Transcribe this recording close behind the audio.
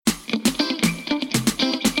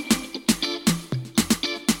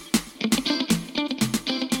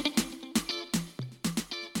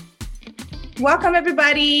Welcome,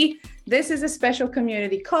 everybody. This is a special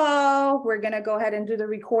community call. We're going to go ahead and do the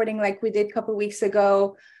recording like we did a couple of weeks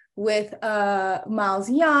ago with Miles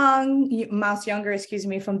Younger,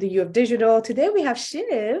 from the U of Digital. Today we have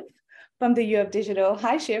Shiv from the U of Digital.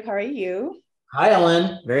 Hi, Shiv. How are you? Hi,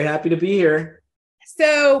 Ellen. Very happy to be here.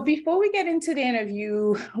 So before we get into the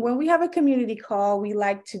interview, when we have a community call, we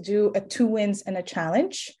like to do a 2 wins and a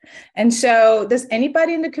challenge. And so does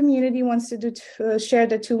anybody in the community wants to share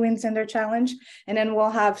the 2 wins and their challenge? And then we'll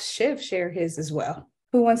have Shiv share his as well.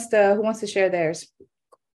 Who wants to share theirs?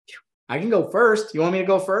 I can go first. You want me to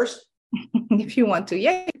go first? If you want to.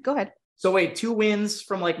 Yeah, go ahead. So wait, 2 wins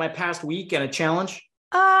from like my past week and a challenge?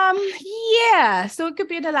 Yeah. So it could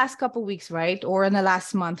be in the last couple of weeks, right? Or in the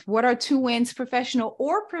last month. What are 2 wins, professional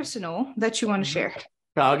or personal, that you want to share?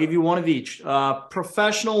 I'll give you one of each.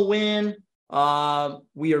 Professional win.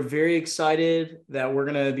 We are very excited that we're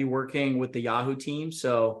going to be working with the Yahoo team.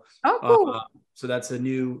 So, cool. So that's a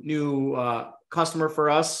new customer for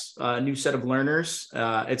us, a new set of learners.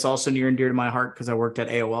 It's also near and dear to my heart because I worked at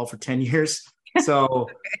AOL for 10 years. So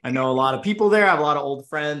I know a lot of people there. I have a lot of old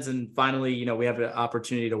friends, and finally, we have an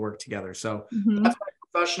opportunity to work together. So that's my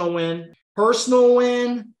professional win. Personal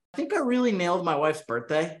win. I think I really nailed my wife's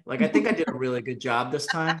birthday. I think I did a really good job this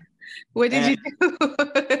time. What did you do?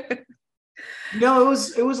 No, it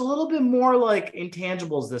was a little bit more like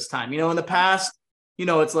intangibles this time. In the past,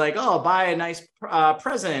 it's like, oh, buy a nice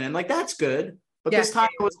present, and that's good. But this time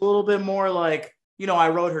it was a little bit more like, I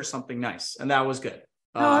wrote her something nice, and that was good.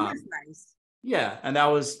 Oh, that's nice. Yeah. And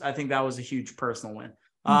I think that was a huge personal win.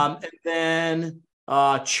 And then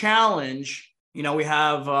challenge, we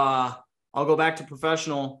have, I'll go back to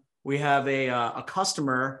professional. We have a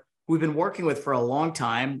customer who we've been working with for a long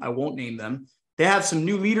time. I won't name them. They have some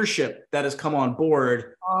new leadership that has come on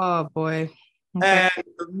board. Oh, boy. Okay.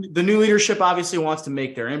 And the new leadership obviously wants to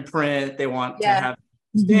make their imprint. They want to have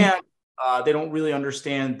stand. They don't really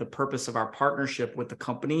understand the purpose of our partnership with the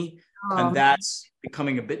company. And that's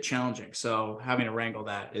becoming a bit challenging. So having to wrangle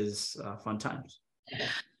that is fun times.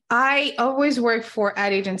 I always work for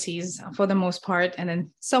ad agencies for the most part, and then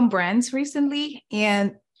some brands recently.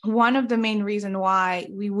 And one of the main reasons why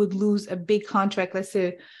we would lose a big contract, let's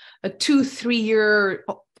say a 2-3 year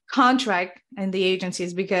contract in the agency,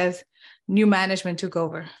 is because new management took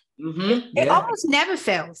over. It almost never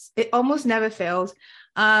fails.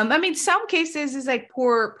 Some cases is like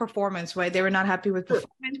poor performance, right? They were not happy with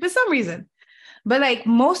performance for some reason. But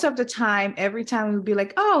most of the time, every time we'd be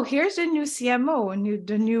like, oh, here's the new CMO and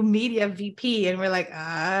the new media VP. And we're like,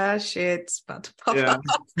 shit, it's about to pop up.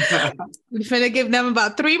 We're going to give them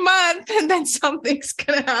about 3 months, and then something's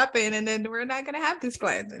going to happen. And then we're not going to have these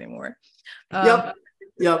clients anymore. Yep.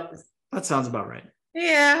 That sounds about right.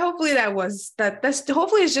 Yeah, hopefully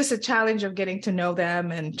hopefully it's just a challenge of getting to know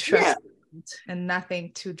them and trust and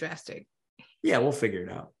nothing too drastic. Yeah, we'll figure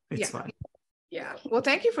it out. It's fine. Yeah. Well,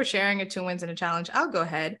 thank you for sharing your 2 wins and a challenge. I'll go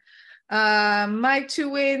ahead. My 2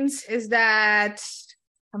 wins is that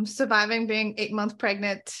I'm surviving being 8 months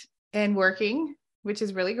pregnant and working, which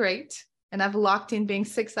is really great. And I've locked in being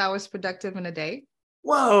 6 hours productive in a day.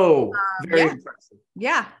 Whoa. Very impressive.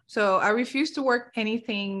 Yeah. So I refuse to work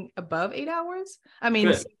anything above 8 hours.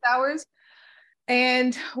 6 hours.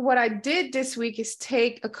 And what I did this week is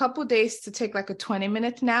take a couple days to take like a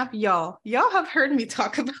 20-minute nap. Y'all have heard me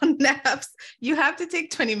talk about naps. You have to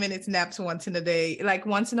take 20 minutes naps once in a day, like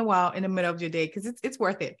once in a while in the middle of your day, because it's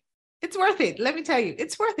worth it. It's worth it. Let me tell you,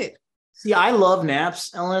 it's worth it. See, I love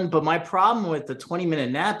naps, Ellen, but my problem with the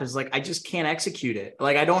 20-minute nap is I just can't execute it.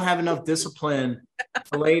 I don't have enough discipline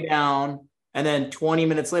to lay down and then 20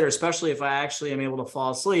 minutes later, especially if I actually am able to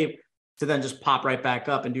fall asleep, to then just pop right back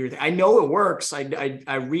up and do your thing. I know it works. I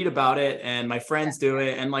read about it, and my friends do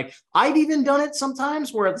it. And I've even done it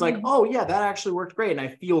sometimes where it's oh yeah, that actually worked great. And I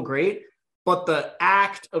feel great. But the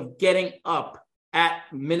act of getting up at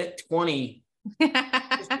minute 20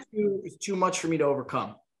 is too much for me to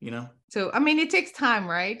overcome, So, it takes time,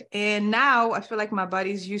 right? And now I feel like my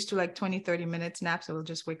body's used to 20-30 minutes naps. So it'll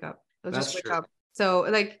just wake up. So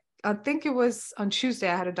I think it was on Tuesday,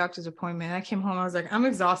 I had a doctor's appointment. I came home, I was like, I'm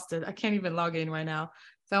exhausted. I can't even log in right now.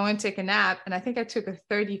 So I went to take a nap, and I think I took a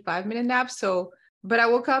 35-minute nap. But I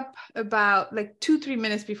woke up about 2-3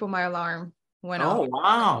 minutes before my alarm went off. Oh,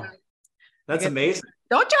 wow. That's amazing.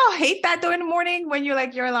 Don't y'all hate that though in the morning when you're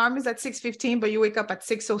your alarm is at 6:15, but you wake up at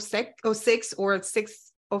 6:06 or at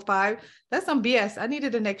 6:05? That's some BS. I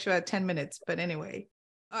needed an extra 10 minutes, but anyway.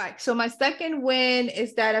 All right. So my second win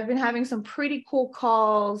is that I've been having some pretty cool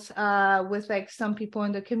calls with some people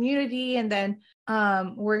in the community. And then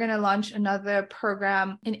we're going to launch another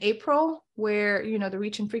program in April where, the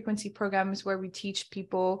Reach and Frequency program is where we teach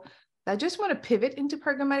people that just want to pivot into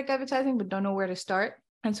programmatic advertising, but don't know where to start.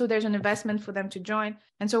 And so there's an investment for them to join.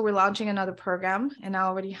 And so we're launching another program. And I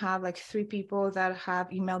already have like 3 people that have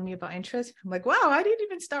emailed me about interest. I'm like, wow, I didn't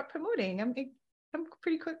even start promoting. I'm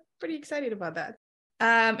pretty excited about that.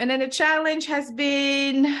 And then the challenge has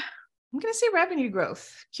been, I'm going to say revenue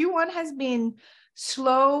growth. Q1 has been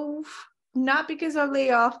slow, not because of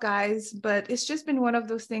layoff, guys, but it's just been one of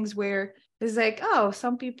those things where it's like, oh,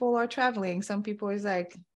 some people are traveling. Some people is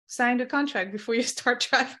like, sign a contract before you start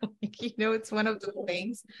traveling. It's one of those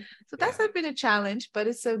things. So that's been a challenge, but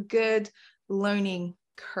it's a good learning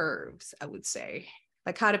curves, I would say,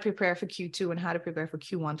 like how to prepare for Q2 and how to prepare for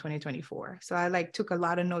Q1 2024. So I took a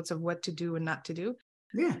lot of notes of what to do and not to do.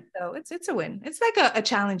 Yeah. So it's a win. It's like a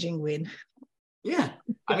challenging win. Yeah.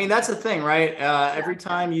 I mean, that's the thing, right? Every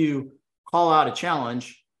time you call out a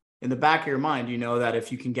challenge, in the back of your mind, you know that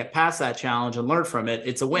if you can get past that challenge and learn from it,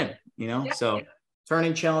 it's a win, So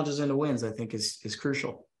turning challenges into wins, I think is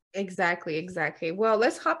crucial. Exactly. Well,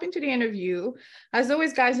 let's hop into the interview. As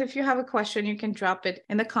always, guys, if you have a question, you can drop it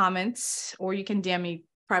in the comments or you can DM me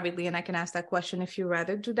privately and I can ask that question if you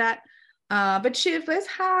rather do that. But Shiv, let's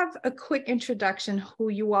have a quick introduction, who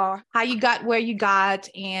you are, how you got where you got,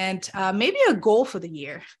 and maybe a goal for the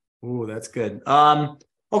year. Ooh, that's good.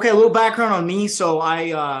 Okay, a little background on me. So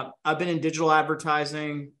I've been in digital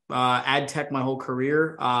advertising, ad tech my whole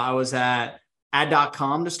career. I was at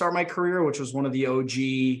ad.com to start my career, which was one of the OG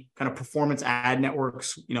kind of performance ad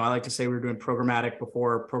networks. I like to say we were doing programmatic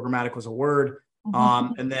before programmatic was a word.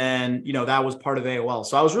 And then, that was part of AOL.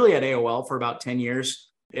 So I was really at AOL for about 10 years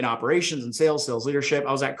in operations and sales leadership.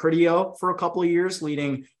 I was at Criteo for a couple of years,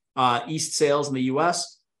 leading East sales in the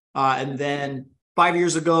US. And then 5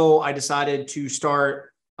 years ago, I decided to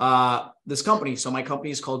start this company. So my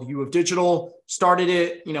company is called U of Digital. Started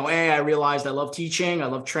it, I realized I love teaching. I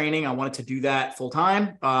love training. I wanted to do that full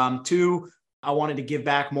time. 2, I wanted to give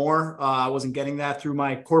back more. I wasn't getting that through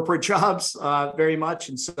my corporate jobs very much.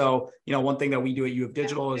 And so, one thing that we do at U of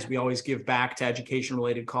Digital is we always give back to education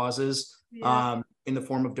related causes in the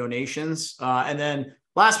form of donations. And then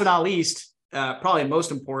last but not least, probably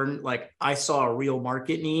most important, like I saw a real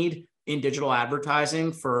market need in digital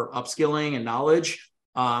advertising for upskilling and knowledge.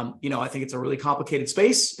 I think it's a really complicated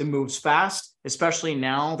space. It moves fast, especially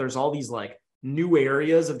now. There's all these like new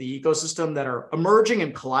areas of the ecosystem that are emerging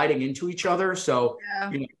and colliding into each other. So,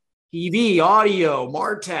 TV, audio,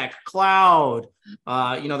 MarTech, cloud,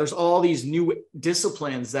 there's all these new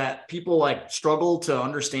disciplines that people like struggle to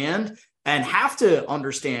understand and have to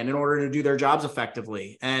understand in order to do their jobs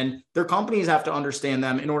effectively. And their companies have to understand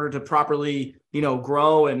them in order to properly,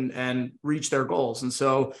 grow and reach their goals. And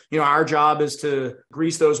so, our job is to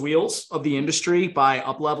grease those wheels of the industry by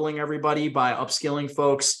up-leveling everybody, by upskilling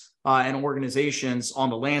folks and organizations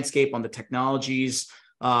on the landscape, on the technologies,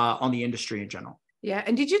 on the industry in general. Yeah.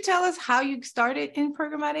 And did you tell us how you started in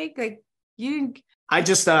programmatic? Like I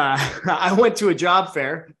just, I went to a job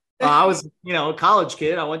fair. I was, a college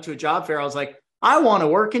kid. I went to a job fair. I was like, I want to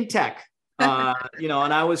work in tech,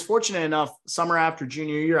 and I was fortunate enough summer after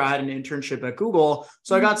junior year, I had an internship at Google.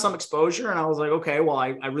 So I got some exposure and I was like, okay, well,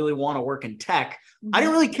 I really want to work in tech. I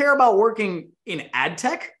didn't really care about working in ad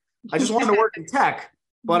tech. I just wanted to work in tech,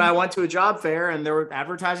 but I went to a job fair and there were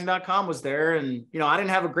advertising.com was there. And, I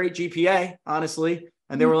didn't have a great GPA, honestly.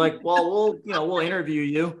 And they were like, well, we'll interview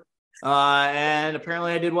you. And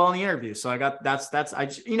apparently I did well in the interview. So I got,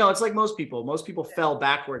 it's like most people fell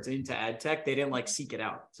backwards into ad tech. They didn't like seek it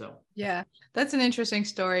out. So yeah, that's an interesting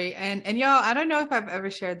story. And y'all, I don't know if I've ever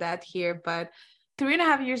shared that here, but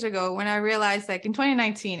 3.5 years ago, when I realized like in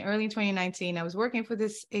 2019, early 2019, I was working for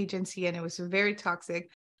this agency and it was very toxic.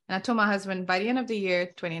 And I told my husband by the end of the year,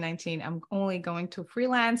 2019, I'm only going to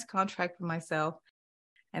freelance contract for myself.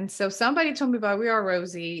 And so somebody told me about We Are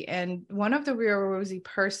Rosie, and one of the We Are Rosie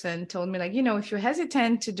person told me like, if you're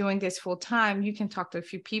hesitant to doing this full time, you can talk to a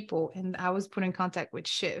few people. And I was put in contact with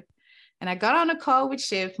Shiv. And I got on a call with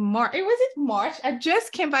Shiv. It was March. I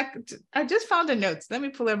just came back. I just found the notes. Let me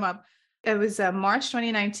pull them up. It was March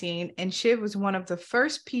 2019. And Shiv was one of the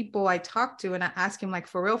first people I talked to. And I asked him like,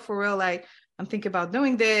 for real, like, I'm thinking about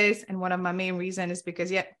doing this. And one of my main reasons is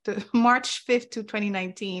because March 5th to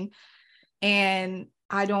 2019. And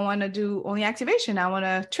I don't want to do only activation. I want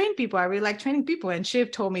to train people. I really like training people. And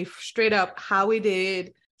Shiv told me straight up how he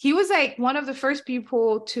did. He was like one of the first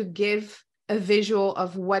people to give a visual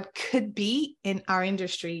of what could be in our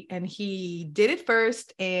industry. And he did it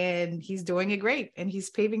first and he's doing it great. And he's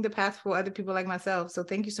paving the path for other people like myself. So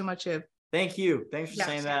thank you so much, Shiv. Thank you. Thanks for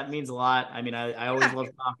saying that. It means a lot. I mean, I always love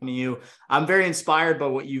talking to you. I'm very inspired by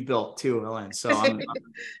what you've built too, Ellen. So I'm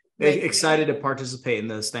excited to participate in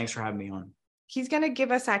this. Thanks for having me on. he's going to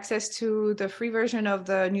give us access to the free version of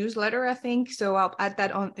the newsletter, I think. So I'll add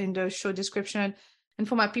that on in the show description. And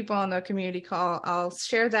for my people on the community call, I'll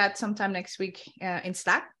share that sometime next week in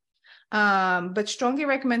Slack. But strongly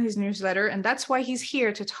recommend his newsletter. And that's why he's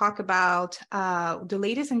here to talk about the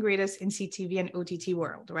latest and greatest in CTV and OTT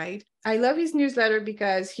world, right? I love his newsletter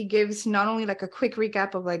because he gives not only like a quick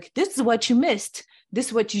recap of like, this is what you missed, this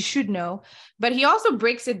is what you should know, but he also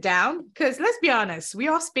breaks it down because let's be honest, we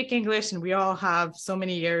all speak English and we all have so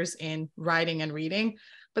many years in writing and reading,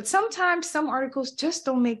 but sometimes some articles just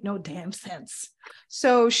don't make no damn sense.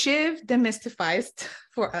 So Shiv demystifies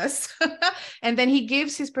for us. And then he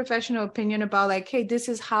gives his professional opinion about like, hey, this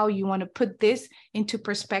is how you want to put this into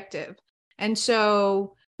perspective. And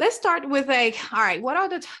so let's start with like, all right, what are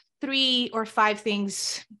the 3 or 5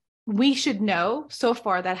 things we should know so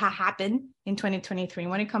far that have happened in 2023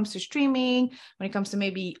 when it comes to streaming, when it comes to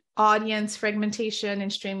maybe audience fragmentation in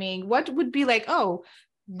streaming? What would be like, oh,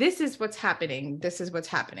 this is what's happening. This is what's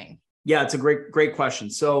happening. Yeah, it's a great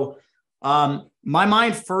question. So my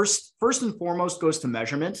mind first and foremost goes to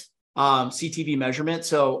measurement, CTV measurement.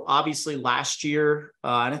 So obviously last year,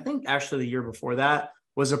 and I think actually the year before that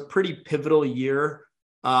was a pretty pivotal year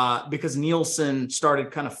because Nielsen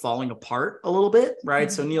started kind of falling apart a little bit, right?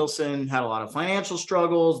 Mm-hmm. So Nielsen had a lot of financial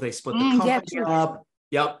struggles. They split the company up.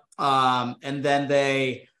 Yep. And then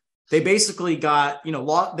they basically got,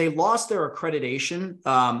 they lost their accreditation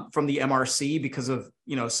from the MRC because of,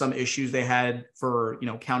 some issues they had for,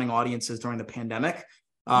 counting audiences during the pandemic.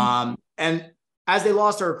 And as they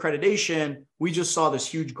lost their accreditation, we just saw this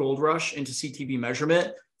huge gold rush into CTV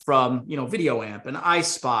measurement from, Video Amp and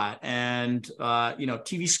iSpot and,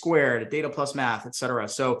 TV Squared, Data Plus Math, et cetera.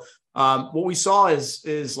 So what we saw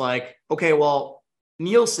is like, okay, well,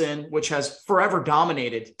 Nielsen, which has forever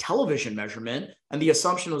dominated television measurement, and the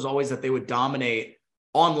assumption was always that they would dominate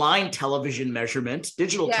online television measurement,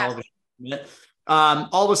 digital television measurement.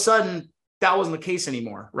 All of a sudden, that wasn't the case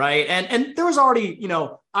anymore, right? And there was already,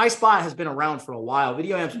 iSpot has been around for a while,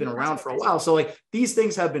 Video Amp's been around for a while, so like these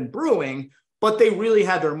things have been brewing, but they really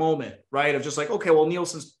had their moment, right? Of just like, okay, well,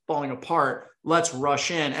 Nielsen's falling apart, let's rush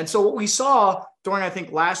in. And so what we saw during, I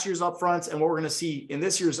think, last year's upfronts, and what we're going to see in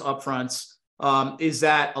this year's upfronts, is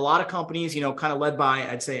that a lot of companies, kind of led by,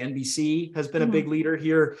 I'd say NBC has been a big leader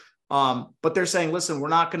here. But they're saying, listen, we're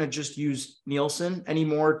not going to just use Nielsen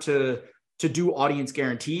anymore to do audience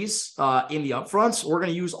guarantees in the upfronts. We're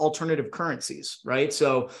going to use alternative currencies, right?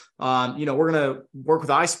 So, we're going to work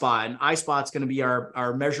with iSpot, and iSpot's going to be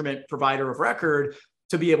our measurement provider of record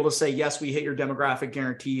to be able to say, yes, we hit your demographic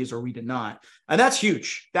guarantees or we did not. And that's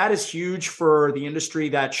huge. That is huge for the industry.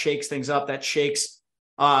 That shakes things up. That shakes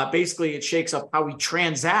basically, it shakes up how we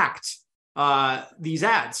transact these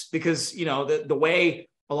ads because, the way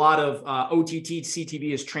a lot of OTT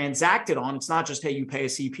CTV is transacted on, it's not just, hey, you pay a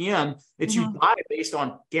CPM, it's you buy it based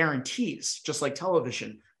on guarantees, just like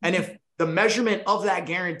television. And if the measurement of that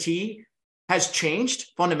guarantee has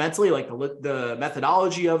changed fundamentally, like the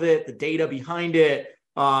methodology of it, the data behind it,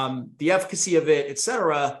 the efficacy of it, et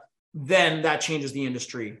cetera, then that changes the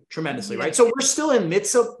industry tremendously, right? So we're still in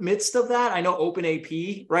midst of that. I know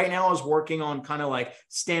OpenAP right now is working on kind of like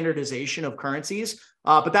standardization of currencies,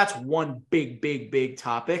 but that's one big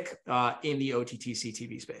topic in the OTT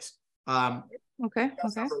CTV space. Okay.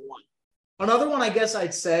 Number one. Another one, I guess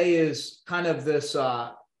I'd say, is kind of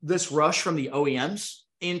this rush from the OEMs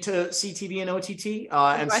into CTV and OTT.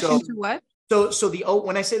 And so into what? So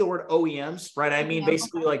when I say the word OEMs, right, I mean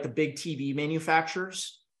basically like the big TV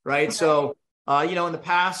manufacturers. Right. Okay. So, in the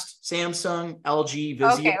past, Samsung, LG,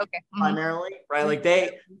 Vizio, primarily, right? Like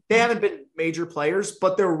they haven't been major players,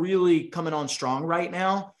 but they're really coming on strong right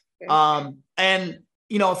now. Okay. And,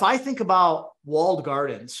 if I think about walled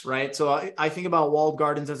gardens, right? So I think about walled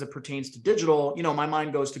gardens as it pertains to digital, my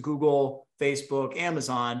mind goes to Google, Facebook,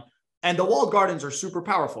 Amazon, and the walled gardens are super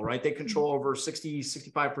powerful, right? They control over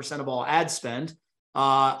 65% of all ad spend,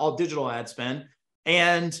 all digital ad spend.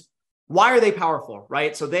 And why are they powerful,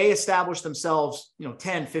 right? So they established themselves,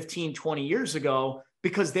 10, 15, 20 years ago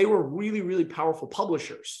because they were really, really powerful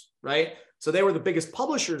publishers, right? So they were the biggest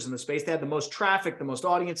publishers in the space. They had the most traffic, the most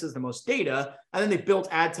audiences, the most data, and then they built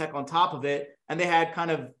ad tech on top of it. And they had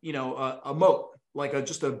kind of, a moat, like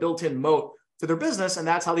just a built-in moat to their business. And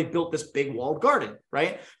that's how they built this big walled garden,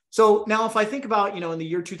 right? So now if I think about, in the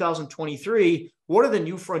year 2023, what are the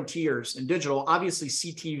new frontiers in digital? Obviously,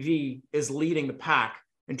 CTV is leading the pack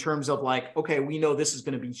in terms of like, okay, we know this is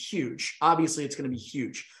going to be huge. Obviously, it's going to be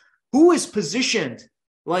huge. Who is positioned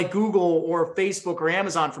like Google or Facebook or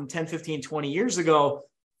Amazon from 10, 15, 20 years ago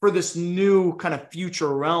for this new kind of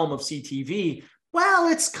future realm of CTV? Well,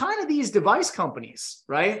 it's kind of these device companies,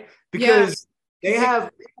 right? Because they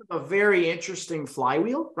have a very interesting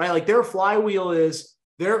flywheel, right? Like their flywheel is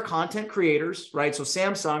their content creators, right? So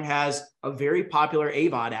Samsung has a very popular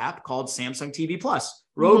AVOD app called Samsung TV Plus.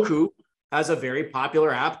 Roku has a very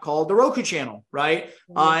popular app called the Roku channel, right?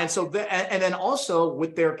 And then also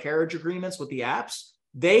with their carriage agreements with the apps,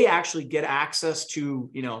 they actually get access to,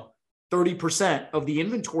 30% of the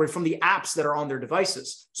inventory from the apps that are on their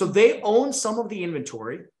devices. So they own some of the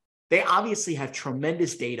inventory. They obviously have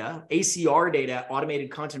tremendous data, ACR data,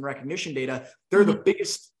 automated content recognition data. They're the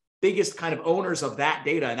biggest kind of owners of that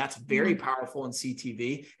data. And that's very powerful in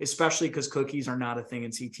CTV, especially because cookies are not a thing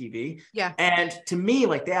in CTV. Yeah. And to me,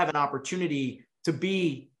 like they have an opportunity to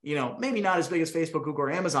be, maybe not as big as Facebook, Google,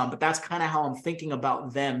 or Amazon, but that's kind of how I'm thinking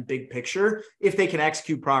about them big picture, if they can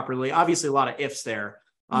execute properly. Obviously, a lot of ifs there.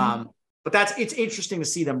 But it's interesting to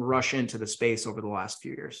see them rush into the space over the last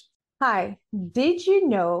few years. Hi, did you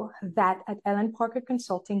know that at Ellen Parker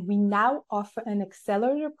Consulting, we now offer an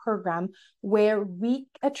accelerator program where we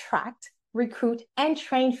attract, recruit, and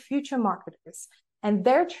train future marketers? And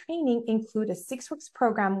their training include a 6 weeks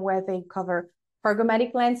program where they cover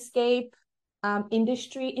programmatic landscape,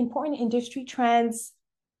 important industry trends,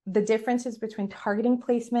 the differences between targeting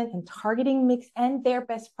placement and targeting mix, and their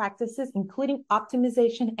best practices, including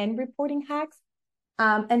optimization and reporting hacks.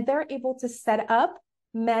 And they're able to set up,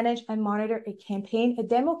 manage, and monitor a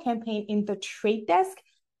demo campaign in the trade desk,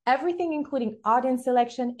 everything including audience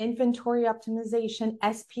selection, inventory optimization,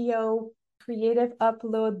 SPO, creative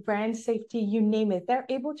upload, brand safety, you name it. They're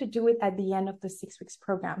able to do it at the end of the 6 weeks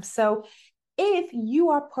program. So if you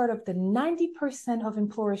are part of the 90% of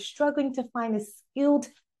employers struggling to find a skilled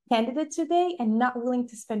candidate today and not willing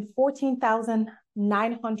to spend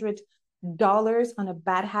 $14,900 on a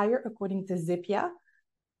bad hire, according to Zipia,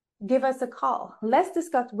 give us a call. Let's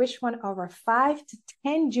discuss which one of our 5 to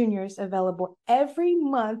 10 juniors available every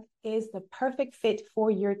month is the perfect fit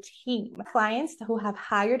for your team. Clients who have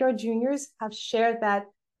hired our juniors have shared that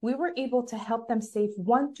we were able to help them save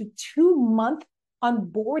 1 to 2 months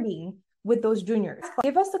onboarding with those juniors.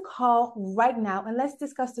 Give us a call right now and let's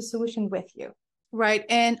discuss the solution with you. Right.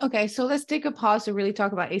 And okay, so let's take a pause to really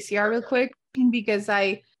talk about ACR real quick, because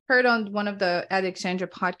I heard on one of the Ad Exchanger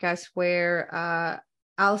podcasts where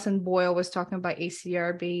Alison Boyle was talking about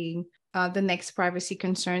ACR being the next privacy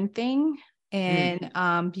concern thing.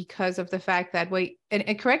 And because of the fact that,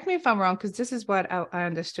 and correct me if I'm wrong, because this is what I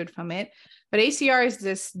understood from it, but ACR is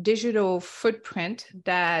this digital footprint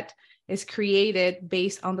that is created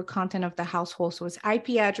based on the content of the household. So it's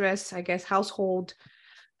IP address, I guess, household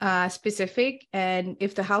specific. And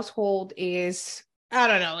if the household is, I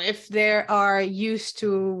don't know, if they are used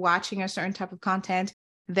to watching a certain type of content,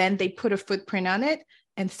 then they put a footprint on it.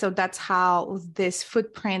 And so that's how this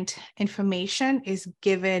footprint information is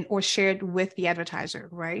given or shared with the advertiser,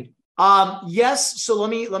 right? Yes. So let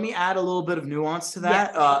me add a little bit of nuance to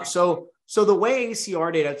that. Yes. So the way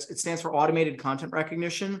ACR data, it stands for automated content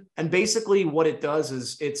recognition. And basically what it does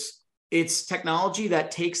is it's technology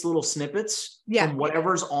that takes little snippets from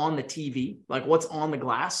whatever's on the TV, like what's on the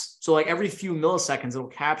glass. So like every few milliseconds, it'll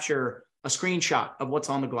capture a screenshot of what's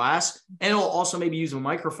on the glass, and it'll also maybe use a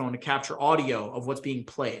microphone to capture audio of what's being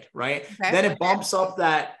played, right? Okay. Then it bumps up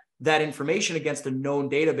that information against a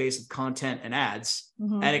known database of content and ads.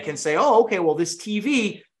 And it can say, oh, okay, well, this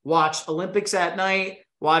TV watched Olympics at night,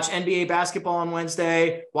 watched NBA basketball on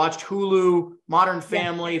Wednesday, watched Hulu, Modern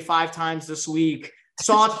Family 5 times this week,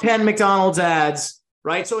 saw 10 McDonald's ads,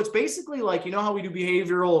 right? So it's basically like, how we do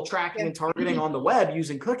behavioral tracking and targeting on the web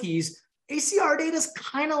using cookies. ACR data is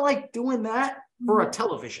kind of like doing that for a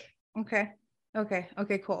television. Okay,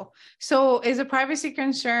 cool. So is a privacy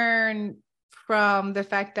concern from the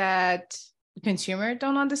fact that consumers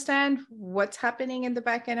don't understand what's happening in the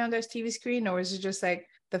back end on their TV screen, or is it just like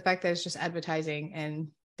the fact that it's just advertising and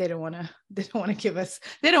they don't want to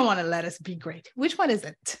let us be great? Which one is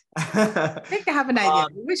it? I think I have an idea.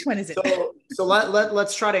 Which one is it? So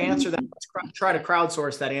let's try to answer that. Let's try to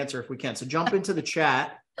crowdsource that answer if we can. So jump into the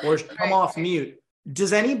chat or come off mute.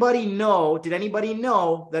 Did anybody know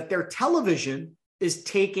that their television is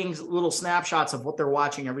taking little snapshots of what they're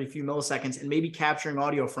watching every few milliseconds and maybe capturing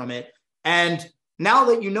audio from it? And now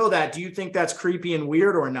that you know that, do you think that's creepy and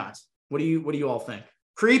weird or not? What do you all think?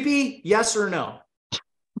 Creepy, yes or no?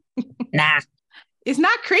 Nah. It's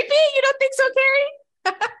not creepy? You don't think so,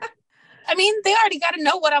 Carrie? I mean, they already got to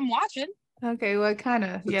know what I'm watching. Okay, well, kind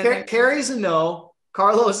of. Yeah. Carrie's a no.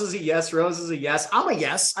 Carlos is a yes. Rose is a yes. I'm a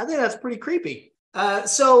yes. I think that's pretty creepy.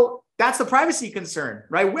 So that's the privacy concern,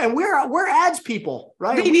 right? And we're ads people,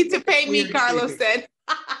 right? They need to pay me, Carlos said.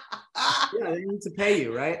 Yeah, they need to pay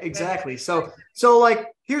you, right? Exactly. So like,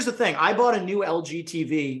 here's the thing. I bought a new LG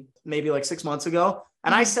TV maybe like 6 months ago,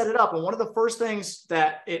 and I set it up. And one of the first things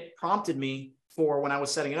that it prompted me for when I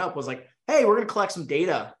was setting it up was like, hey, we're going to collect some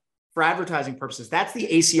data for advertising purposes. That's the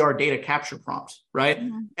ACR data capture prompt, right?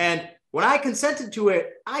 And when I consented to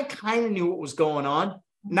it, I kind of knew what was going on.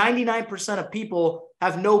 99% of people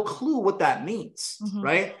have no clue what that means,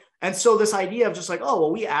 right? And so this idea of just like, oh,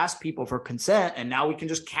 well, we asked people for consent and now we can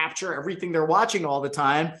just capture everything they're watching all the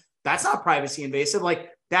time. That's not privacy invasive.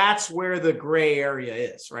 Like that's where the gray area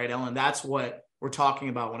is, right, Ellen? That's what we're talking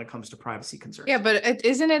about when it comes to privacy concerns. Yeah, but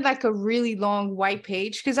isn't it like a really long white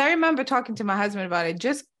page? Because I remember talking to my husband about it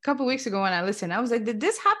just a couple of weeks ago when I listened. I was like, did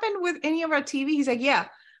this happen with any of our TV? He's like, yeah.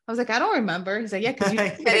 I was like, I don't remember. He's like, yeah, because you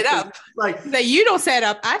set it up. Like, he's like, you don't set it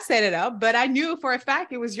up. I set it up, but I knew for a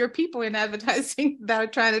fact it was your people in advertising that are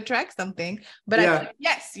trying to track something. But I said,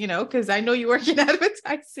 yes, because I know you work in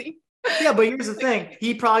advertising. Yeah, but here's the thing.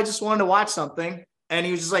 He probably just wanted to watch something. And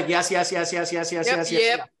he was just like, yes. Yeah. So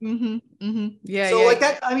like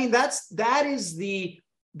that, I mean, that is the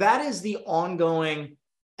ongoing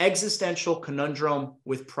existential conundrum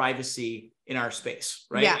with privacy in our space,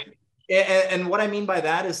 right? Yeah. And what I mean by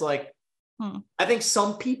that is like, I think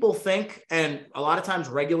some people think, and a lot of times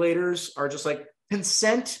regulators are just like,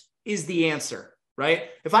 consent is the answer, right?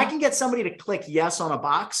 If I can get somebody to click yes on a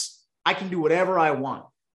box, I can do whatever I want.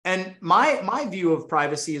 And my view of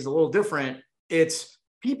privacy is a little different. It's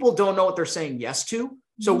people don't know what they're saying yes to.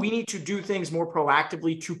 So we need to do things more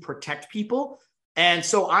proactively to protect people. And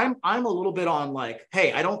so I'm a little bit on like,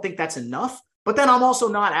 hey, I don't think that's enough. But then I'm also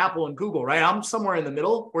not Apple and Google, right? I'm somewhere in the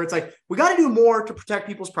middle where it's like, we got to do more to protect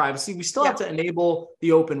people's privacy. We still have to enable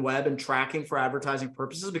the open web and tracking for advertising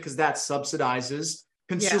purposes because that subsidizes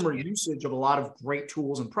consumer usage of a lot of great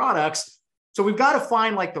tools and products. So we've got to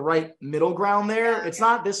find like the right middle ground there. It's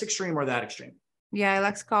not this extreme or that extreme. Yeah,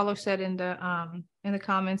 like Scholar said in the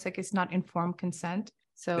comments, like it's not informed consent.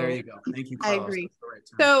 So there you go. Thank you, Carlos. I agree.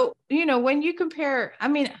 So, when you compare, I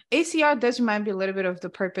mean, ACR does remind me a little bit of the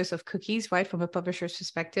purpose of cookies, right? From a publisher's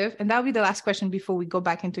perspective. And that'll be the last question before we go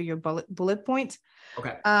back into your bullet points.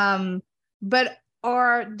 Okay. But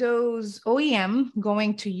are those OEM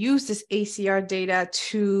going to use this ACR data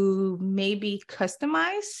to maybe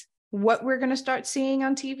customize what we're going to start seeing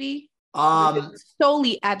on TV?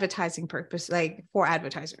 Solely advertising purpose, like for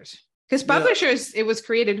advertisers. Because publishers, it was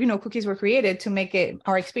created, cookies were created to make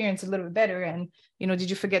our experience a little bit better. And, did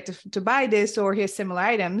you forget to buy this, or here's similar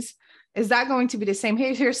items? Is that going to be the same?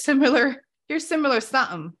 Hey, here's similar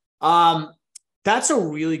something. That's a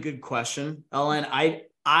really good question, Ellen. I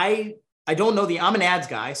don't know I'm an ads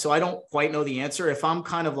guy, so I don't quite know the answer. If I'm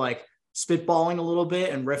kind of like spitballing a little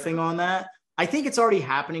bit and riffing on that, I think it's already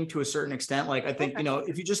happening to a certain extent. Like I think,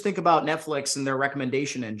 if you just think about Netflix and their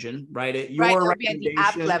recommendation engine, right? Your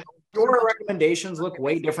recommendations look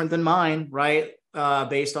way different than mine, right?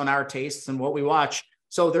 Based on our tastes and what we watch.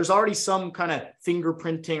 So there's already some kind of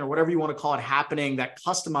fingerprinting or whatever you want to call it happening that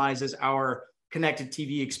customizes our connected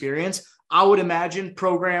TV experience. I would imagine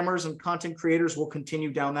programmers and content creators will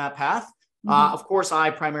continue down that path. Of course, I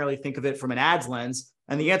primarily think of it from an ads lens.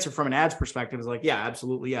 And the answer from an ads perspective is like, yeah,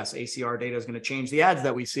 absolutely. Yes. ACR data is going to change the ads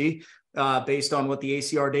that we see based on what the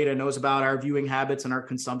ACR data knows about our viewing habits and our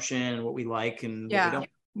consumption and what we like and what we don't.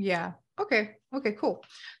 Yeah. Okay, cool.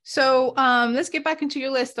 So let's get back into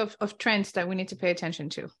your list of trends that we need to pay attention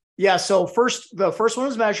to. Yeah. So the first one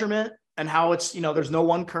is measurement and how it's, there's no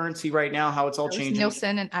one currency right now, how it's all changing.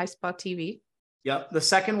 Nielsen and iSpot TV. Yep. The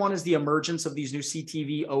second one is the emergence of these new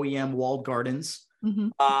CTV OEM walled gardens.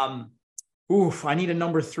 I need a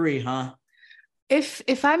number 3, huh?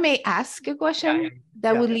 If I may ask a question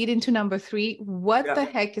that would lead into number 3, what the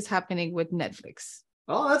heck is happening with Netflix?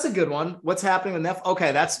 Oh, that's a good one. What's happening with Netflix?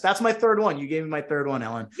 Okay, that's my third one. You gave me my third one,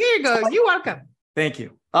 Ellen. Here you go. You're welcome. Thank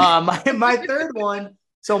you. My third one.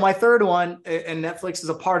 So my third one, and Netflix is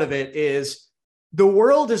a part of it, is the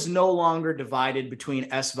world is no longer divided between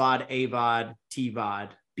SVOD, AVOD, TVOD,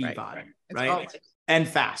 BVOD, right? And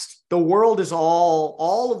FAST. The world is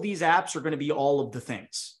all of these apps are going to be all of the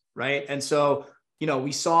things, right? And so,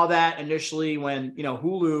 we saw that initially when,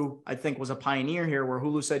 Hulu, I think, was a pioneer here where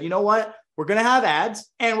Hulu said, you know what? We're going to have ads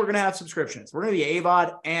and we're going to have subscriptions. We're going to be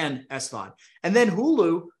AVOD and SVOD. And then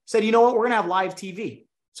Hulu said, you know what? We're going to have live TV.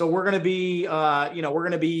 So we're going to be, we're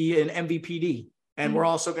going to be an MVPD and we're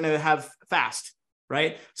also going to have FAST,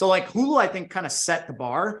 right? So like Hulu, I think kind of set the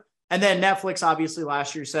bar. And then Netflix obviously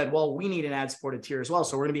last year said, well, we need an ad supported tier as well.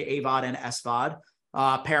 So we're going to be AVOD and SVOD.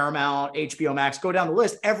 Paramount, HBO Max, go down the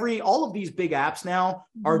list. All of these big apps now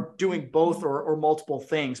are doing both or multiple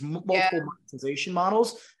things, multiple monetization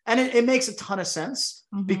models. And it makes a ton of sense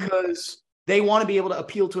because they want to be able to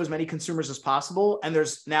appeal to as many consumers as possible. And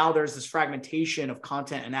there's this fragmentation of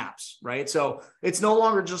content and apps, right? So it's no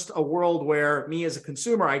longer just a world where me as a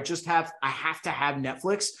consumer, I have to have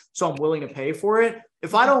Netflix, so I'm willing to pay for it.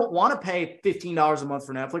 If I don't want to pay $15 a month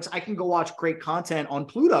for Netflix, I can go watch great content on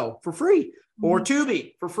Pluto for free or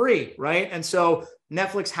Tubi for free, right? And so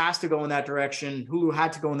Netflix has to go in that direction. Hulu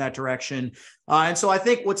had to go in that direction. And so I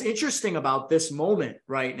think what's interesting about this moment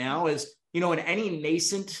right now is, in any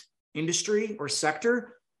nascent industry or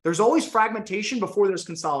sector, there's always fragmentation before there's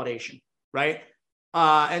consolidation, right?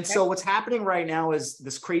 And so what's happening right now is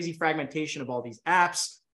this crazy fragmentation of all these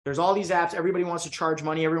apps. There's all these apps. Everybody wants to charge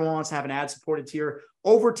money. Everyone wants to have an ad-supported tier.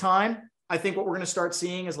 Over time, I think what we're going to start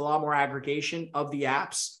seeing is a lot more aggregation of the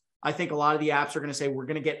apps. I think a lot of the apps are going to say, we're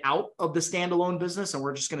going to get out of the standalone business and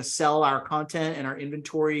we're just going to sell our content and our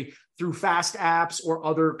inventory through fast apps or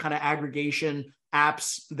other kind of aggregation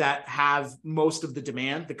apps that have most of the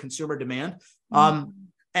demand, the consumer demand.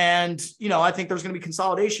 And, I think there's going to be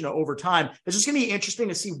consolidation over time. It's just going to be interesting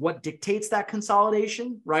to see what dictates that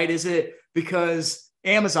consolidation, right? Is it because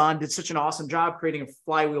Amazon did such an awesome job creating a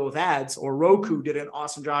flywheel with ads, or Roku did an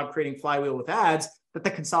awesome job creating flywheel with ads, that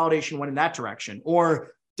the consolidation went in that direction?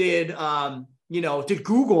 Or did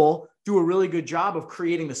Google do a really good job of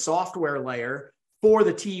creating the software layer for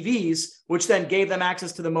the TVs, which then gave them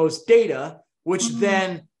access to the most data, which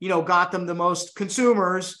then, got them the most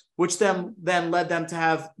consumers, which then led them to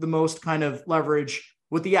have the most kind of leverage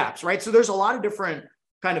with the apps, right? So there's a lot of different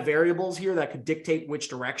kind of variables here that could dictate which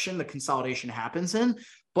direction the consolidation happens in,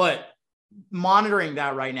 but monitoring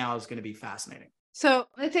that right now is going to be fascinating. So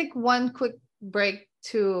let's take one quick break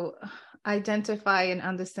to identify and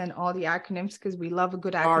understand all the acronyms, because we love a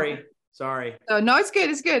good acronym. Sorry. So no, it's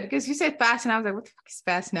good. It's good, because you said fast and I was like, what the fuck is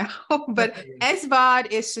fast now? But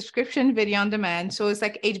SVOD is subscription video on demand. So it's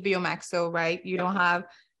like HBO Max. So, right. You don't have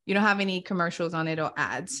any commercials on it or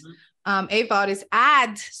ads. AVOD is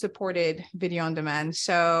ad supported video on demand.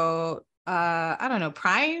 So, I don't know,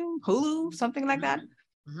 Prime, Hulu, something like that.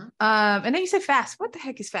 And then you said fast. What the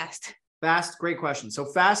heck is fast? Fast. Great question. So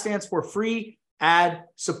FAST stands for free ad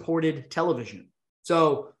supported television.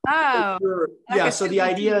 So, so the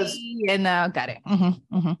idea is, got it.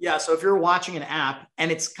 Yeah. So if you're watching an app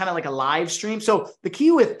and it's kind of like a live stream. So the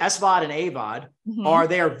key with SVOD and AVOD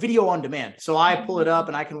they are video on demand. So I pull it up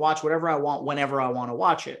and I can watch whatever I want, whenever I want to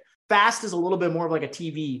watch it. Fast is a little bit more of like a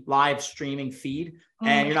TV live streaming feed,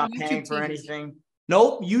 and you're not paying for anything.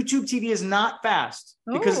 Nope. YouTube TV is not fast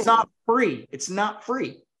because it's not free. It's not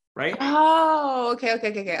free. Right. Oh, okay. All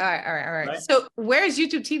right. So where's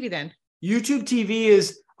YouTube TV then? YouTube TV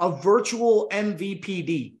is a virtual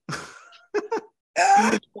MVPD.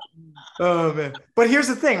 Oh man. But here's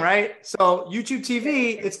the thing, right? So YouTube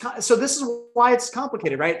TV, so this is why it's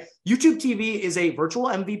complicated, right? YouTube TV is a virtual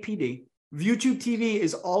MVPD. YouTube TV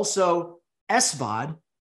is also SVOD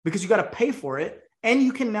because you got to pay for it. And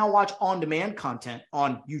you can now watch on-demand content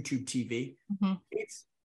on YouTube TV. It's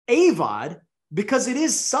AVOD because it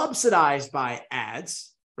is subsidized by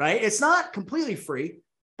ads, right? It's not completely free,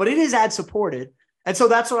 but it is ad supported. And so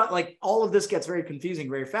that's what all of this gets very confusing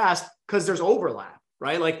very fast because there's overlap,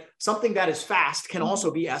 right? Like something that is fast can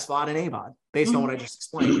also be SVOD and AVOD based on what I just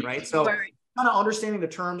explained, right? So kind of understanding the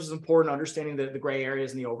terms is important. Understanding the gray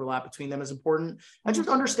areas and the overlap between them is important. And just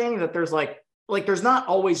understanding that there's there's not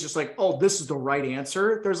always just this is the right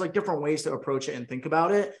answer. There's different ways to approach it and think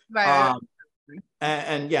about it.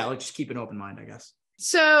 And just keep an open mind, I guess.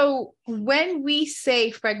 So when we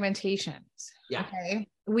say fragmentations,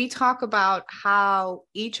 we talk about how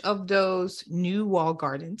each of those new walled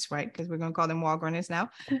gardens, right? Because we're going to call them walled gardens now.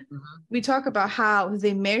 We talk about how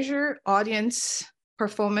they measure audience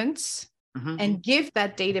performance and give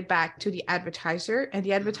that data back to the advertiser. And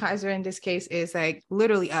the advertiser in this case is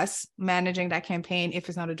literally us managing that campaign if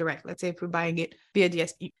it's not a direct. Let's say if we're buying it via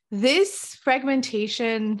DSP. This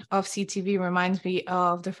fragmentation of CTV reminds me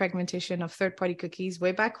of the fragmentation of third-party cookies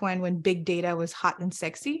way back when big data was hot and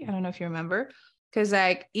sexy. I don't know if you remember, because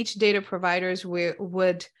each data providers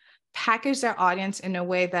would package their audience in a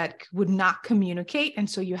way that would not communicate. And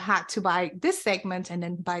so you had to buy this segment and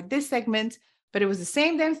then buy this segment, but it was the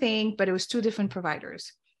same damn thing, but it was two different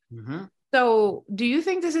providers. So do you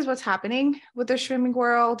think this is what's happening with the streaming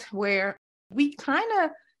world, where we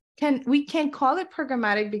can't call it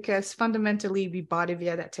programmatic because fundamentally we bought it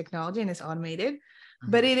via that technology and it's automated,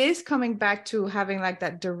 but it is coming back to having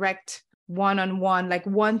that direct one-on-one,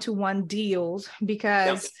 one-to-one deals,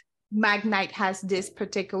 because Magnite has this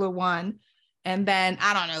particular one. And then,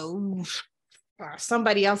 I don't know,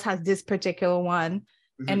 somebody else has this particular one.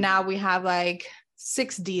 And now we have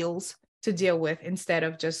 6 deals to deal with instead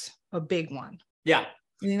of just a big one. Yeah.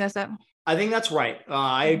 You think that's that? I think that's right.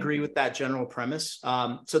 I agree with that general premise.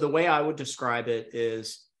 So the way I would describe it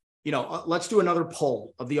is, let's do another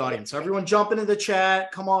poll of the audience. So everyone jump into the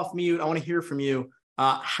chat, come off mute. I want to hear from you.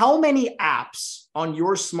 How many apps on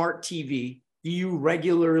your smart TV do you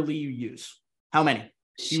regularly use? How many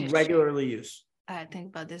do you regularly use? I think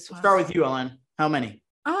about this one. Start with you, Ellen. How many?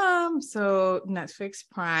 So Netflix,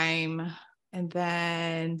 Prime, and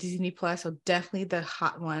then Disney Plus. So definitely the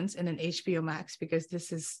hot ones, and then HBO Max, because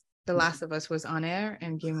this is The Last of Us was on air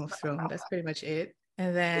and Game of Thrones. That's pretty much it.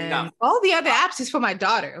 And then all the other apps is for my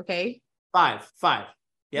daughter. Okay. Five.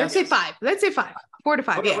 Yes. Let's say five. 4 to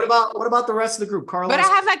 5. What about the rest of the group, Carlos? But I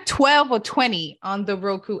have like 12 or 20 on the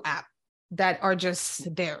Roku app that are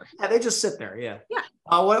just there. Yeah, they just sit there. Yeah. Yeah.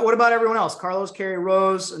 What about everyone else? Carlos, Carrie,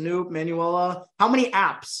 Rose, Anoop, Manuela. How many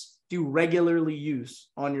apps do you regularly use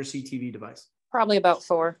on your CTV device? Probably about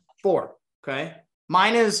 4. 4. Okay.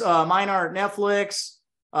 Mine are Netflix,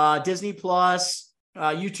 Disney Plus,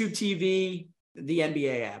 YouTube TV, the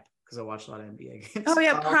NBA app, because I watch a lot of NBA games. Oh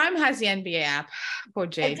yeah, Prime has the NBA app for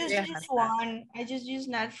Jade. I just use one. I just use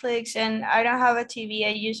Netflix, and I don't have a TV.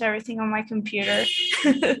 I use everything on my computer.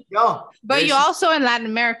 But you're also in Latin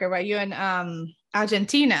America, right? You're in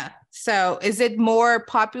Argentina. So is it more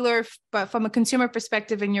popular, but from a consumer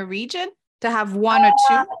perspective in your region, to have one or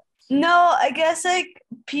two? No, I guess like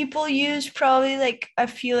people use probably like a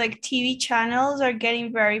few like TV channels are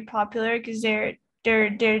getting very popular because they're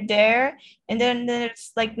there, and then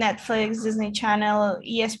there's like Netflix, Disney Channel,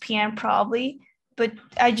 ESPN probably, but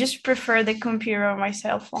I just prefer the computer or my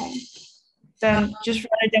cell phone than just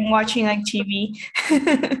rather than watching like TV.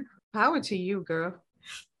 Power to you, girl.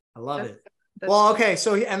 I love it. Well, okay,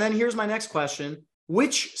 so and then here's my next question.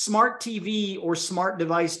 Which smart TV or smart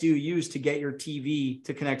device do you use to get your TV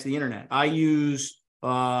to connect to the internet? I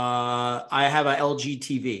have a LG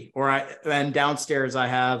TV, and downstairs I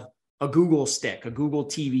have a Google stick, a Google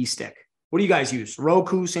TV stick. What do you guys use?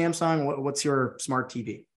 Roku, Samsung? What's your smart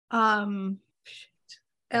TV? LG.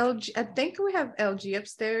 I think we have LG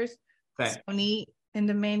upstairs. Okay. Sony in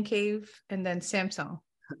the man cave, and then Samsung.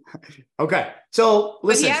 Okay, so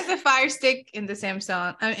listen. But he has a Fire Stick in the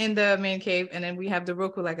Samsung, in the man cave, and then we have the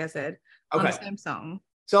Roku, like I said, on the Samsung.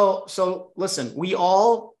 So listen, we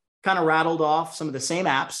all kind of rattled off some of the same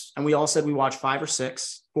apps, and we all said we watch 5 or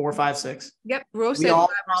 6, 4, 5, 6. Yep, Rose we said all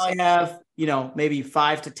 5 or probably 6. have, maybe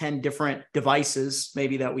 5 to 10 different devices,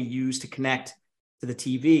 maybe that we use to connect to the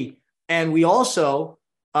TV, and we also,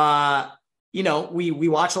 we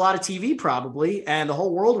watch a lot of TV probably, and the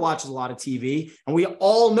whole world watches a lot of TV, and we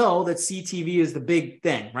all know that CTV is the big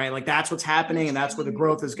thing, right? Like that's what's happening, and that's where the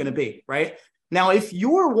growth is going to be, right? Now, if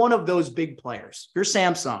you're one of those big players, if you're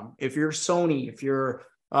Samsung, if you're Sony, if you're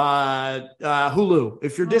Hulu,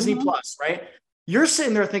 if you're Disney Plus, right? You're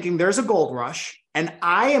sitting there thinking there's a gold rush, and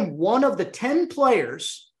I am one of the 10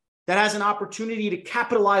 players that has an opportunity to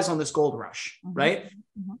capitalize on this gold rush, right?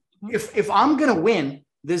 If I'm going to win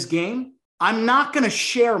this game, I'm not going to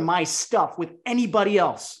share my stuff with anybody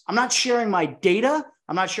else. I'm not sharing my data.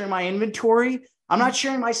 I'm not sharing my inventory. I'm not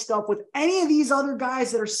sharing my stuff with any of these other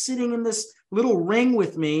guys that are sitting in this little ring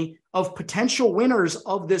with me of potential winners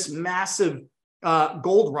of this massive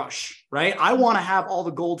gold rush, right? I want to have all the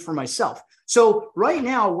gold for myself. So right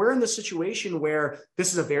now we're in the situation where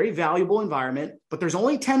this is a very valuable environment, but there's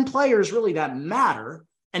only 10 players really that matter,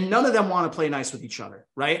 and none of them want to play nice with each other,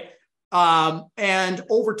 right? And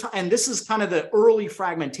over time, and this is kind of the early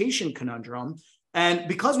fragmentation conundrum. And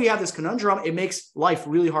because we have this conundrum, it makes life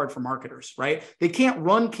really hard for marketers, right? They can't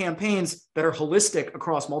run campaigns that are holistic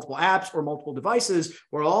across multiple apps or multiple devices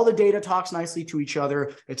where all the data talks nicely to each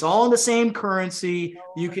other. It's all in the same currency.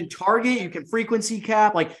 You can target, you can frequency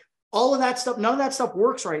cap, like all of that stuff. None of that stuff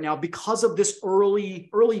works right now because of this early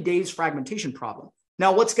days fragmentation problem.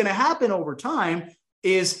 Now, what's going to happen over time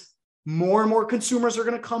is more and more consumers are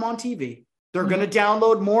going to come on TV. They're going to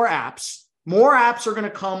download more apps. More apps are going to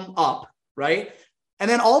come up, right? And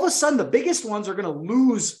then all of a sudden, the biggest ones are going to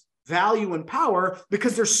lose value and power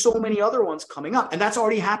because there's so many other ones coming up. And that's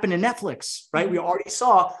already happened in Netflix, right? We already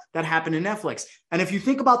saw that happen in Netflix. And if you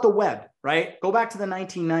think about the web, right? Go back to the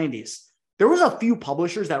 1990s. There was a few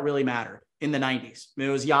publishers that really mattered in the 90s. It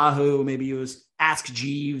was Yahoo, maybe it was Ask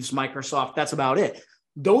Jeeves, Microsoft. That's about it.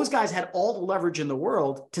 Those guys had all the leverage in the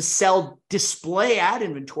world to sell display ad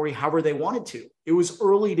inventory however they wanted to. It was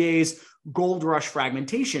early days gold rush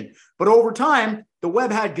fragmentation. But over time, the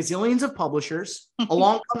web had gazillions of publishers.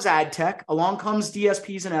 Along comes ad tech, along comes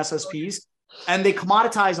DSPs and SSPs, and they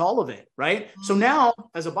commoditize all of it, right? So now,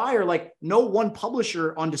 as a buyer, like no one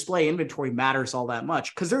publisher on display inventory matters all that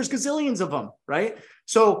much because there's gazillions of them, right?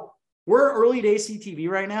 So we're early day CTV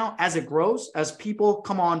right now. As it grows, as people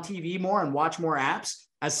come on TV more and watch more apps,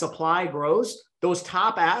 as supply grows, those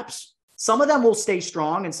top apps, some of them will stay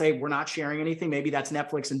strong and say, we're not sharing anything. Maybe that's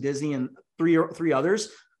Netflix and Disney and three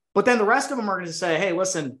others. But then the rest of them are going to say, hey,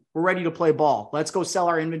 listen, we're ready to play ball. Let's go sell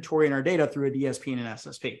our inventory and our data through a DSP and an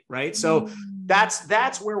SSP, right? So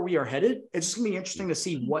that's where we are headed. It's just going to be interesting to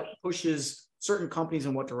see what pushes certain companies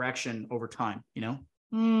in what direction over time, you know?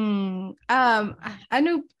 I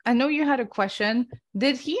know you had a question.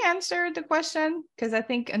 Did he answer the question? Because I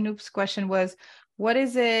think Anoop's question was, what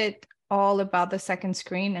is it all about the second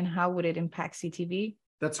screen and how would it impact CTV?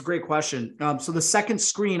 That's a great question. So the second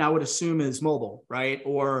screen, I would assume, is mobile, right?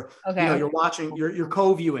 Or you're watching, you're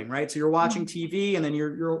co-viewing, right? So you're watching TV and then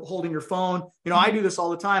you're holding your phone. I do this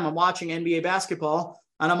all the time. I'm watching NBA basketball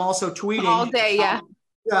and I'm also tweeting all day.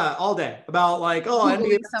 Yeah, all day about like,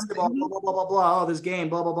 NBA basketball, blah, blah, blah, blah, blah. This game,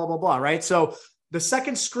 blah, blah, blah, blah, blah, right? So the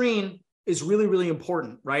second screen is really, really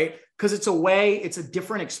important, right? Because it's a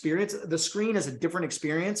different experience. The screen is a different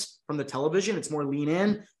experience from the television. It's more lean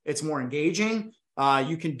in, it's more engaging.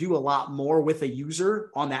 You can do a lot more with a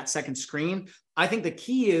user on that second screen. I think the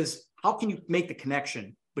key is how can you make the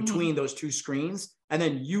connection between those two screens and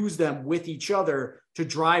then use them with each other to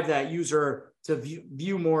drive that user to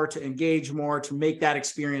view more, to engage more, to make that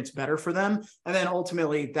experience better for them. And then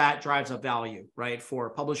ultimately that drives up value, right?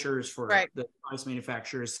 For publishers, for the device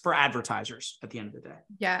manufacturers, for advertisers at the end of the day.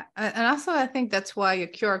 Yeah. And also I think that's why your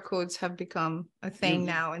QR codes have become a thing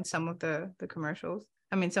now in some of the commercials.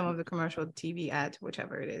 I mean, some of the commercial TV ads,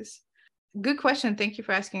 whichever it is. Good question. Thank you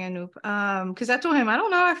for asking, Anoop. Because I told him, I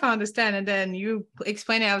don't know if I understand. And then you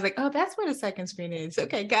explained it. I was like, oh, that's where the second screen is.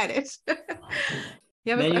 Okay, got it.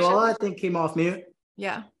 You have a question? I think, came off mute.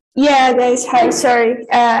 Yeah. Yeah, guys. Hi. Sorry.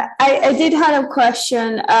 I did have a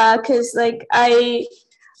question because I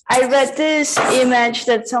read this image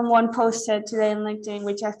that someone posted today on LinkedIn,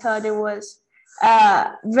 which I thought it was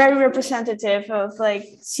very representative of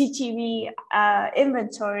CTV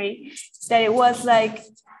inventory, that it was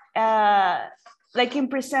in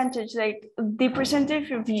percentage, the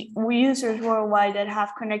percentage of users worldwide that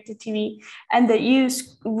have connected TV and that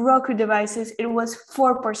use Roku devices, it was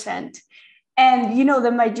 4%. And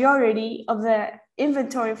the majority of the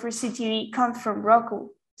inventory for CTV comes from Roku.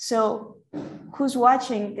 So who's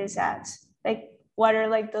watching these ads? What are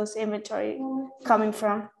those inventory coming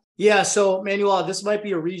from? Yeah, so Manuel, this might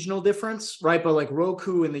be a regional difference, right? But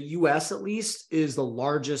Roku in the US at least is the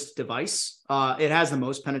largest device. It has the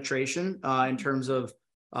most penetration in terms of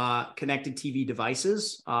connected TV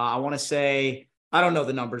devices. I want to say, I don't know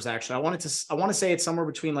the numbers actually. I want to say it's somewhere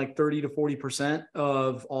between 30 to 40%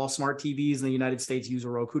 of all smart TVs in the United States use a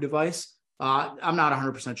Roku device. I'm not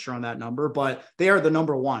 100% sure on that number, but they are the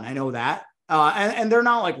number one. I know that. And they're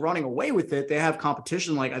not running away with it. They have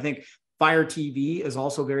competition. I think Fire TV is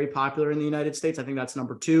also very popular in the United States. I think that's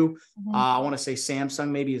number 2. I want to say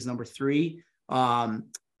Samsung maybe is number 3.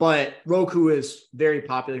 But Roku is very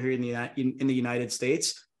popular here in the United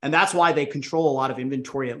States. And that's why they control a lot of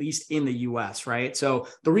inventory, at least in the US, right? So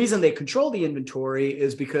the reason they control the inventory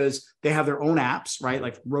is because they have their own apps, right?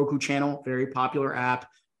 Like Roku Channel, very popular app.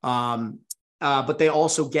 But they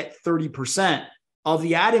also get 30% of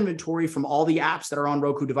the ad inventory from all the apps that are on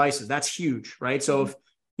Roku devices. That's huge, right? So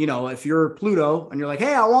if you're Pluto and you're like,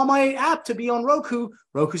 hey, I want my app to be on Roku,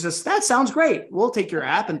 Roku says, that sounds great. We'll take your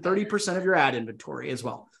app and 30% of your ad inventory as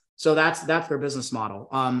well. So that's their business model.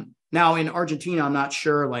 Now in Argentina, I'm not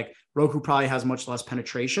sure, Roku probably has much less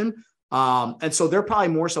penetration. And so they're probably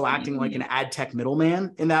more so acting like an ad tech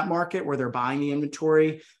middleman in that market where they're buying the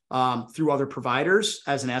inventory through other providers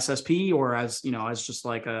as an SSP or as just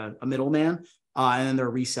a middleman. And then they're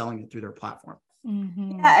reselling it through their platform.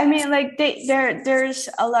 Yeah, I mean, there's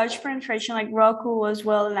a large penetration, Roku as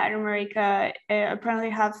well in Latin America. Apparently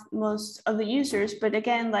have most of the users, but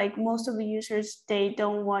again, most of the users, they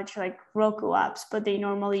don't watch Roku apps, but they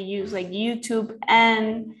normally use YouTube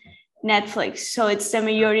and Netflix. So it's the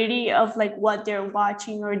majority of what they're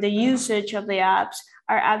watching or the usage of the apps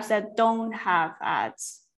are apps that don't have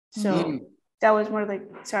ads. So that was more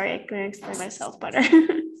sorry, I couldn't explain myself better.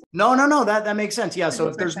 No, that makes sense. Yeah, so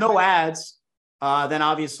if there's no ads, then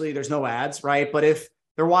obviously there's no ads, right? But if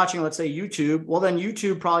they're watching, let's say YouTube, well, then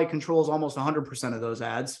YouTube probably controls almost 100% of those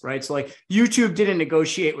ads, right? So YouTube didn't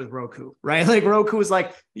negotiate with Roku, right? Roku was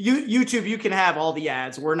YouTube, you can have all the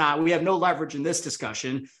ads. We have no leverage in this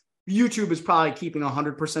discussion. YouTube is probably keeping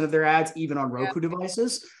 100% of their ads, even on Roku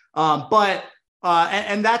devices. And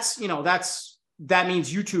that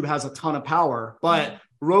means YouTube has a ton of power, but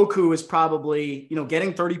Roku is probably,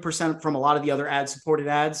 getting 30% from a lot of the other ad-supported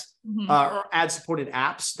ads or ad-supported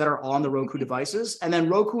apps that are on the Roku devices. And then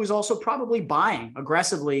Roku is also probably buying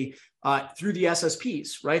aggressively through the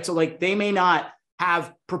SSPs, right? So like they may not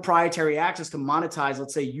have proprietary access to monetize,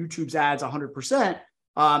 let's say YouTube's ads 100%.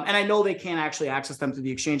 And I know they can't actually access them through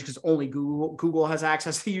the exchange because only Google has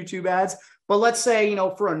access to YouTube ads. But let's say,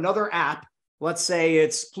 for another app, let's say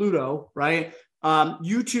it's Pluto, right?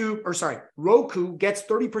 Roku gets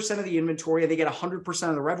 30% of the inventory and they get 100%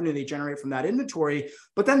 of the revenue they generate from that inventory.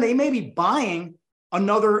 But then they may be buying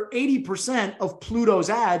another 80% of Pluto's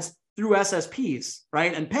ads through SSPs,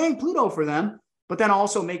 right? And paying Pluto for them, but then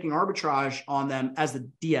also making arbitrage on them as the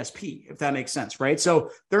DSP, if that makes sense, right? So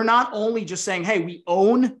they're not only just saying, hey, we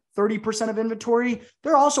own 30% of inventory,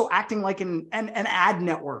 they're also acting like an ad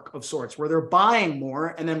network of sorts where they're buying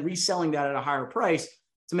more and then reselling that at a higher price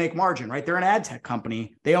to make margin, right? They're an ad tech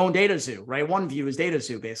company. They own DataZoo, right? OneView is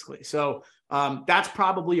DataZoo basically. So that's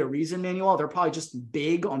probably a reason, Manuel. They're probably just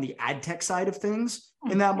big on the ad tech side of things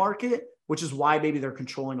in that market, which is why maybe they're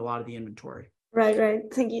controlling a lot of the inventory. Right.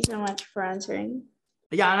 Thank you so much for answering.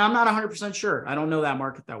 Yeah, and I'm not 100% sure. I don't know that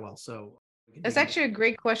market that well. So it's actually a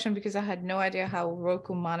great question because I had no idea how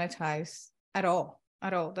Roku monetized at all.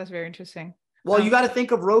 That's very interesting. Well, you got to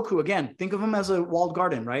think of Roku again. Think of them as a walled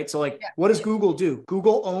garden, right? So like, what does Google do?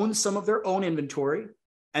 Google owns some of their own inventory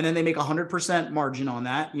and then they make 100% margin on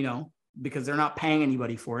that, because they're not paying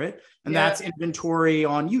anybody for it. And that's inventory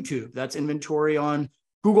on YouTube. That's inventory on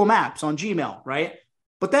Google Maps, on Gmail, right?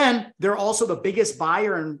 But then they're also the biggest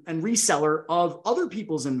buyer and reseller of other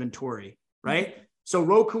people's inventory, right? So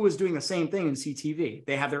Roku is doing the same thing in CTV.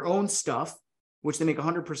 They have their own stuff, which they make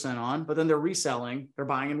 100% on, but then they're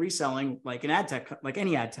buying and reselling like any ad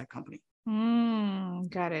tech company.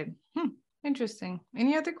 Got it. Interesting.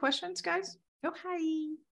 Any other questions, guys? Okay.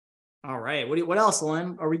 All right. What else,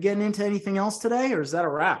 Lynn? Are we getting into anything else today or is that a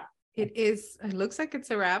wrap? It is. It looks like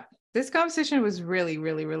it's a wrap. This conversation was really,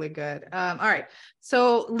 really, really good. All right.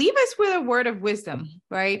 So leave us with a word of wisdom,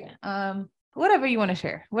 right? Whatever you want to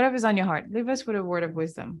share, whatever's on your heart, leave us with a word of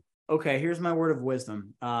wisdom. Okay. Here's my word of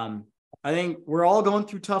wisdom. I think we're all going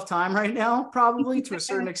through tough time right now, probably to a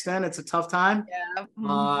certain extent. It's a tough time.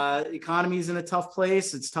 Yeah. Economy's in a tough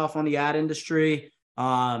place. It's tough on the ad industry.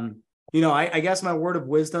 I guess my word of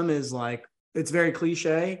wisdom is like, it's very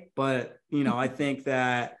cliche, but, I think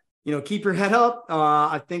that, keep your head up.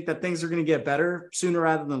 I think that things are going to get better sooner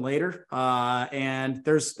rather than later. And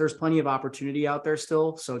there's plenty of opportunity out there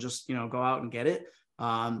still. So just, go out and get it.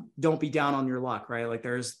 Don't be down on your luck, right? Like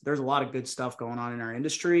there's a lot of good stuff going on in our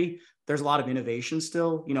industry. There's a lot of innovation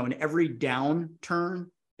still, in every downturn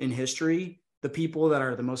in history, the people that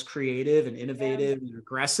are the most creative and innovative and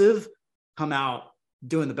aggressive come out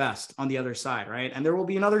doing the best on the other side, right? And there will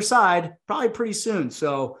be another side probably pretty soon.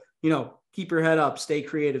 So, keep your head up, stay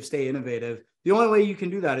creative, stay innovative. The only way you can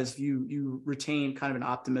do that is you retain kind of an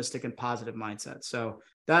optimistic and positive mindset. So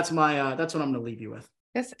that's what I'm going to leave you with.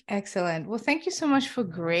 That's excellent. Well, thank you so much for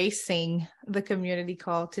gracing the community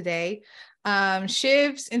call today.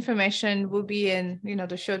 Shiv's information will be in,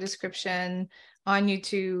 the show description on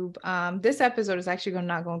YouTube. This episode is actually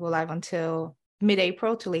not going to go live until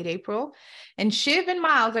mid-April to late April. And Shiv and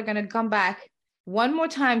Miles are going to come back one more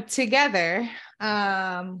time together,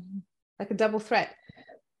 like a double threat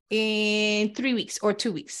in 3 weeks or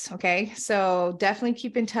 2 weeks. Okay. So definitely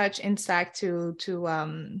keep in touch in Slack to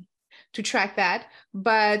track that.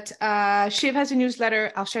 But Shiv has a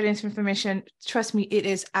newsletter. I'll share this information. Trust me, it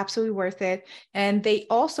is absolutely worth it. And they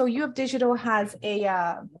also, You Have Digital has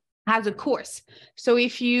a course. So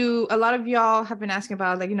a lot of y'all have been asking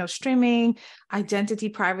about streaming, identity,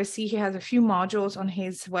 privacy. He has a few modules on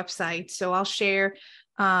his website. So I'll share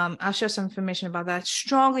some information about that.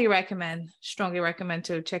 Strongly recommend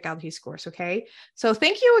to check out his course. Okay. So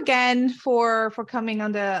thank you again for coming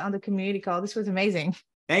on the community call. This was amazing.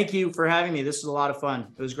 Thank you for having me. This was a lot of fun.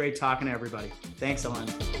 It was great talking to everybody. Thanks, Ellen.